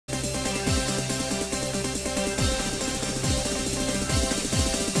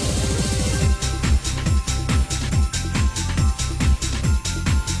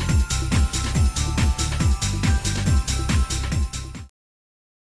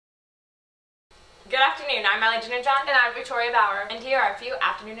Good afternoon, I'm Ellie John. And I'm Victoria Bauer. And here are a few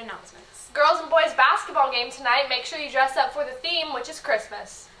afternoon announcements. Girls and boys basketball game tonight. Make sure you dress up for the theme, which is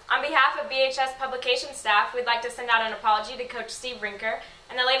Christmas. On behalf of BHS publication staff, we'd like to send out an apology to Coach Steve Rinker.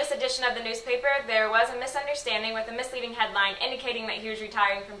 In the latest edition of the newspaper, there was a misunderstanding with a misleading headline indicating that he was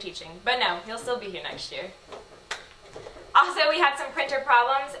retiring from teaching. But no, he'll still be here next year. Also, we had some printer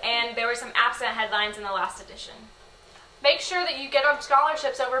problems, and there were some absent headlines in the last edition. Make sure that you get on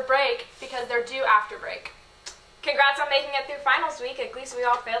scholarships over break because they're due after break. Congrats on making it through finals week. At least we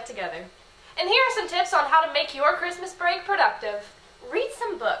all failed together. And here are some tips on how to make your Christmas break productive. Read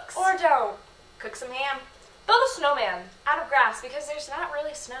some books. Or don't. Cook some ham. Build a snowman. Out of grass because there's not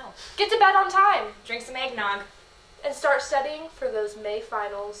really snow. Get to bed on time. Drink some eggnog. And start studying for those May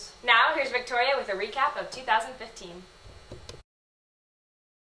finals. Now, here's Victoria with a recap of 2015.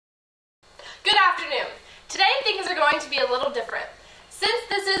 Good afternoon. Today things are going to be a little different. Since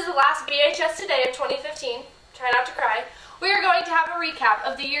this is the last BHS Today of 2015, try not to cry, we are going to have a recap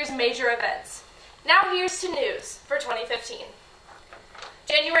of the year's major events. Now here's to news for 2015.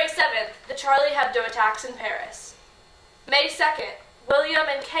 January 7th, the Charlie Hebdo attacks in Paris. May 2nd, William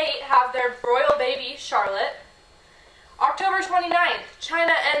and Kate have their royal baby, Charlotte. October 29th,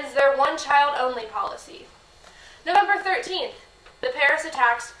 China ends their one-child-only policy. November 13th, the Paris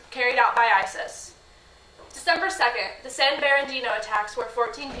attacks carried out by ISIS. December 2nd, the San Bernardino attacks where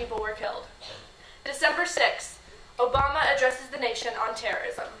 14 people were killed. December 6th, Obama addresses the nation on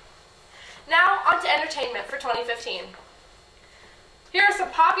terrorism. Now, on to entertainment for 2015. Here are some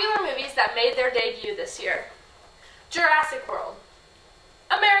popular movies that made their debut this year. Jurassic World,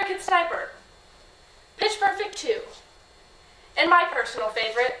 American Sniper, Pitch Perfect 2, and my personal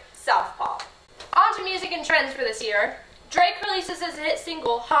favorite, Southpaw. On to music and trends for this year. Drake releases his hit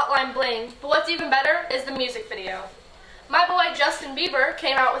single, Hotline Bling, but what's even better is the music video. My boy Justin Bieber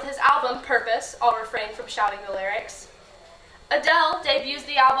came out with his album, Purpose. I'll refrain from shouting the lyrics. Adele debuts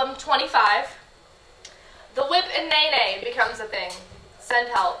the album 25. The whip and nay-nay becomes a thing. Send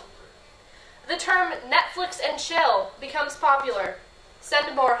help. The term Netflix and chill becomes popular.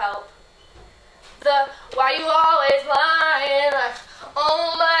 Send more help. The why you always lying like,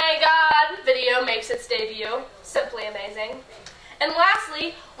 oh my god video makes its debut. Simply amazing. And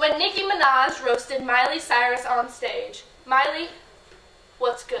lastly, when Nicki Minaj roasted Miley Cyrus on stage. Miley,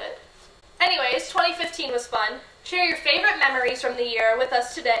 what's good? Anyways, 2015 was fun. Share your favorite memories from the year with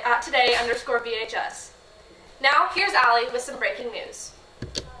us today at today_BHS. Now, here's Allie with some breaking news.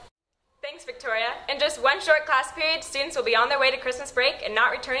 Thanks, Victoria. In just one short class period, students will be on their way to Christmas break and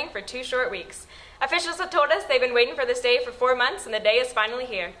not returning for 2 short weeks. Officials have told us they've been waiting for this day for 4 months, and the day is finally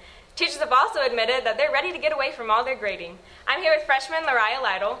here. Teachers have also admitted that they're ready to get away from all their grading. I'm here with freshman Lariah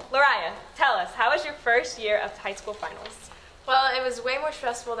Lytle. Lariah, tell us, how was your first year of high school finals? Well, it was way more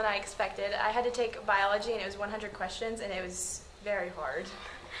stressful than I expected. I had to take biology, and it was 100 questions, and it was very hard.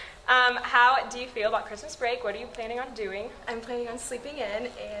 How do you feel about Christmas break? What are you planning on doing? I'm planning on sleeping in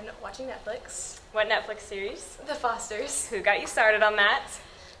and watching Netflix. What Netflix series? The Fosters. Who got you started on that?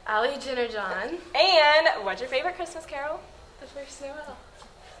 Allie John. And what's your favorite Christmas carol? The First Noel.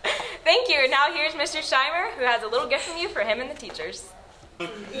 Thank you. Now here's Mr. Scheimer, who has a little gift from you for him and the teachers.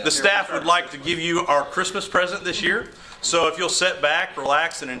 The staff would like to give you our Christmas present this year. So if you'll sit back,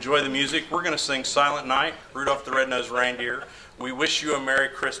 relax, and enjoy the music, we're going to sing Silent Night, Rudolph the Red-Nosed Reindeer. We wish you a Merry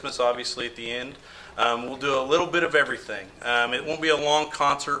Christmas, obviously, at the end. We'll do a little bit of everything. It won't be a long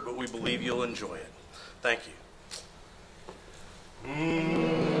concert, but we believe you'll enjoy it. Thank you.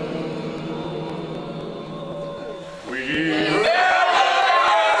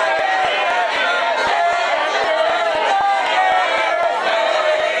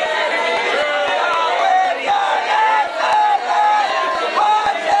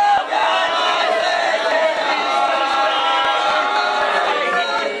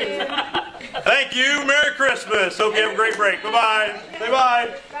 Thank you. Merry Christmas. Hope you have a great break. Bye-bye. Say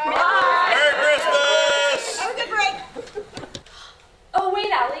bye. Bye. Merry Christmas. Have a good break. Oh,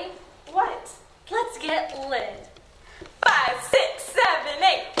 wait, Allie. What? Let's get lit. 5, 6, 7,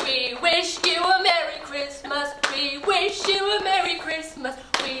 8. We wish you a Merry Christmas. We wish you a Merry Christmas.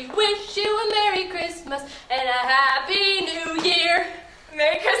 We wish you a Merry Christmas and a Happy New Year.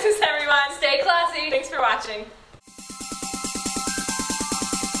 Merry Christmas, everyone. Stay classy. Thanks for watching.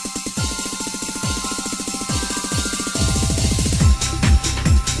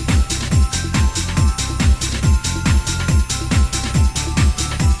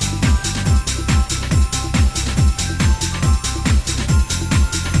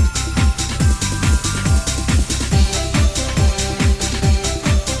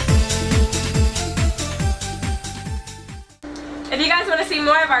 If you guys guys want to see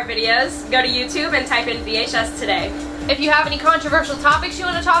more of our videos, go to YouTube and type in BHS Today. If you have any controversial topics you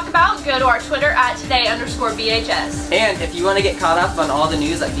want to talk about, go to our Twitter at today_BHS. And if you want to get caught up on all the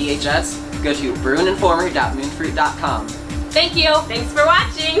news at BHS, go to bruininformer.moonfruit.com. Thank you. Thanks for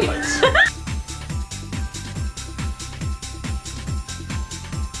watching.